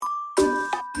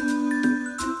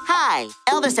Hi,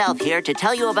 Elvis Elf here to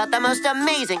tell you about the most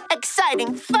amazing,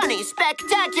 exciting, funny,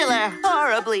 spectacular,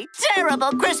 horribly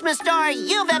terrible Christmas story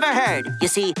you've ever heard. You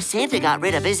see, Santa got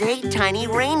rid of his 8 tiny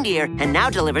reindeer and now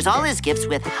delivers all his gifts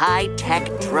with high-tech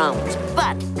drones.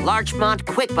 But Larchmont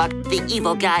Quickbuck, the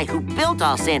evil guy who built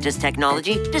all Santa's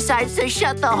technology, decides to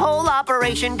shut the whole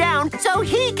operation down so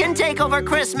he can take over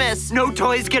Christmas. No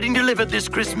toys getting delivered this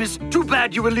Christmas. Too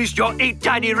bad you released your 8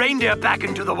 tiny reindeer back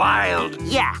into the wild.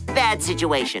 Yeah, bad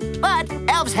situation. But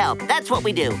elves help, that's what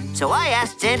we do. So I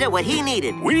asked Santa what he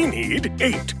needed. We need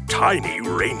 8 tiny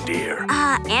reindeer.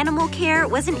 Animal care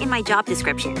wasn't in my job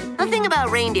description. The thing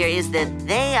about reindeer is that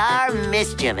they are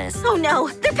mischievous. Oh no,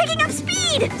 they're picking up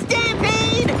speed!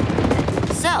 Stampede!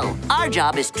 So, our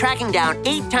job is tracking down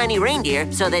 8 tiny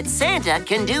reindeer so that Santa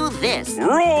can do this.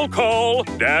 Roll call.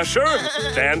 Dasher,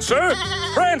 Dancer,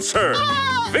 Prancer,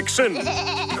 Vixen,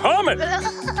 Comet,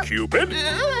 Cupid,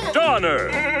 Donner,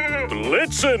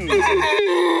 Blitzen.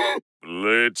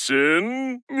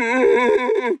 Blitzen.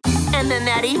 And then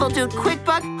that evil dude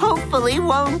Quickbuck hopefully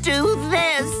won't do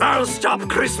this. I'll stop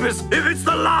Christmas if it's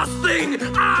the last thing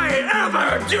I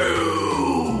ever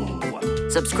do!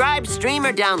 Subscribe, stream,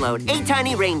 or download 8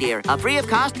 Tiny Reindeer, a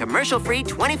free-of-cost, commercial-free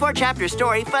 24-chapter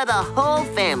story for the whole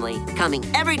family. Coming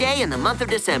every day in the month of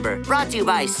December. Brought to you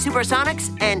by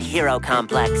Supersonics and Hero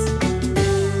Complex.